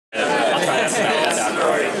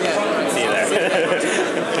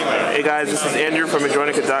Hey guys, this is Andrew from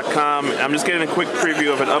Andronica.com. I'm just getting a quick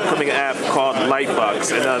preview of an upcoming app called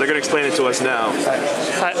Lightbox, and they're going to explain it to us now.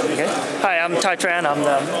 Hi, I'm Ty Tran. I'm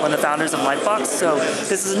one of the founders of Lightbox. So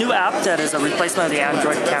this is a new app that is a replacement of the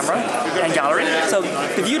Android camera and gallery. So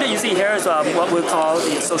the view that you see here is what we call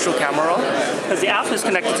the social camera roll, because the app is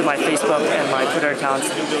connected to my Facebook and my Twitter accounts.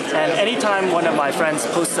 And anytime one of my friends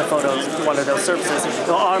posts a photo to one of those services, it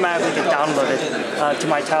will automatically get downloaded to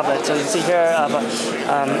my tablet. So you see here,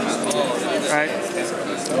 right.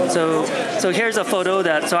 So here's a photo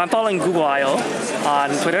so I'm following Google I/O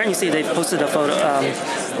on Twitter, and you see they posted a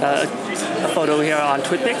photo here on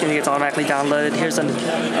TwitPic, and it gets automatically downloaded. Here's a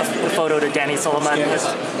photo that Danny Solomon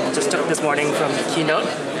just took this morning from Keynote.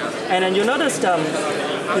 And then you'll notice,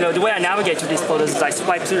 the way I navigate to these photos is I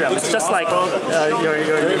swipe through them. It's just like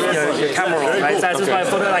your camera roll, right? So I just my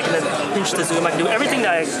photo, I can then pinch to zoom. I can do everything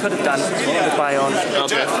that I could have done with my own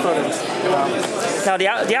photos. Now the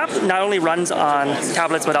app not only runs on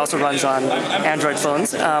tablets, but also runs on Android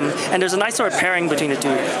phones. And there's a nice sort of pairing between the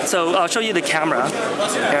two. So I'll show you the camera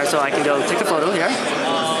here. So I can go take a photo here.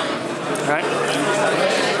 Right.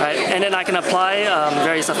 And then I can apply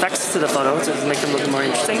various effects to the photo to make them look more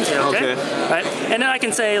interesting. Okay. Right. And then I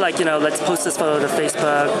can say, let's post this photo to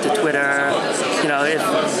Facebook, to Twitter.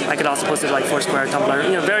 If I could also post it to Foursquare,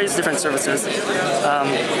 Tumblr, various different services.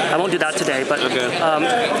 I won't do that today, but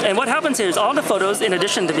and what happens here is all the photos, in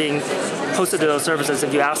addition to being posted to those services,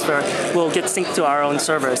 if you ask for, will get synced to our own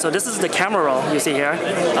server. So this is the camera roll you see here.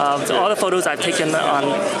 So all the photos I've taken on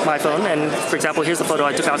my phone, and for example, here's a photo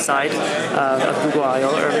I took outside of Google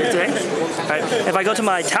I/O earlier today. Right. If I go to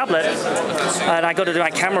my tablet and I go to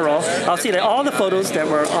my camera roll, I'll see that all the photos that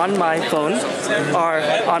were on my phone are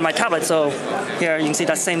on my tablet. So here you can see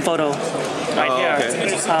that same photo right here.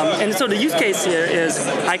 Okay. And so the use case here is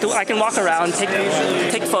I can walk around,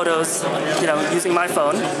 take photos, using my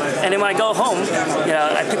phone, and then when I go home,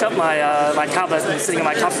 I pick up my tablet and sitting on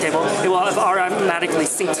my coffee table, it will have automatically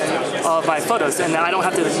synced all of my photos, and I don't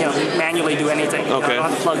have to manually do anything. Okay. I don't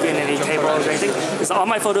have to plug in any cables or anything. Because all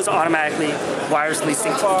my photos are automatically wirelessly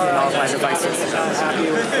synced between all of my devices.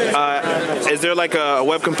 Is there a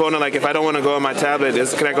web component? If I don't want to go on my tablet,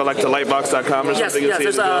 can I go to lightbox.com or something? Yes.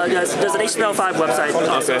 There's an HTML5 website.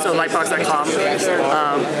 Okay. So lightbox.com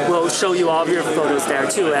will show you all of your photos there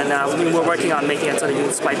too. And we're working on making it so that you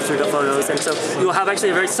can swipe through the photos. And so you'll have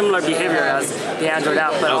actually a very similar behavior as the Android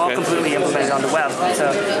app, but all completely implemented on the web.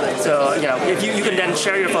 So if you can then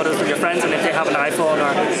share your photos with your friends, and if they have an iPhone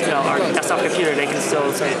or desktop computer, they can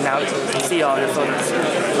still now see all your photos.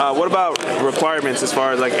 What about requirements as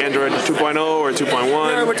far as Android 2.0 or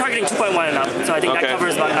 2.1? We're targeting 2.1 and up, so I think that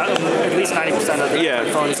covers about at least 90% of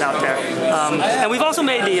the phones out there. And we've also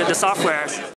made the software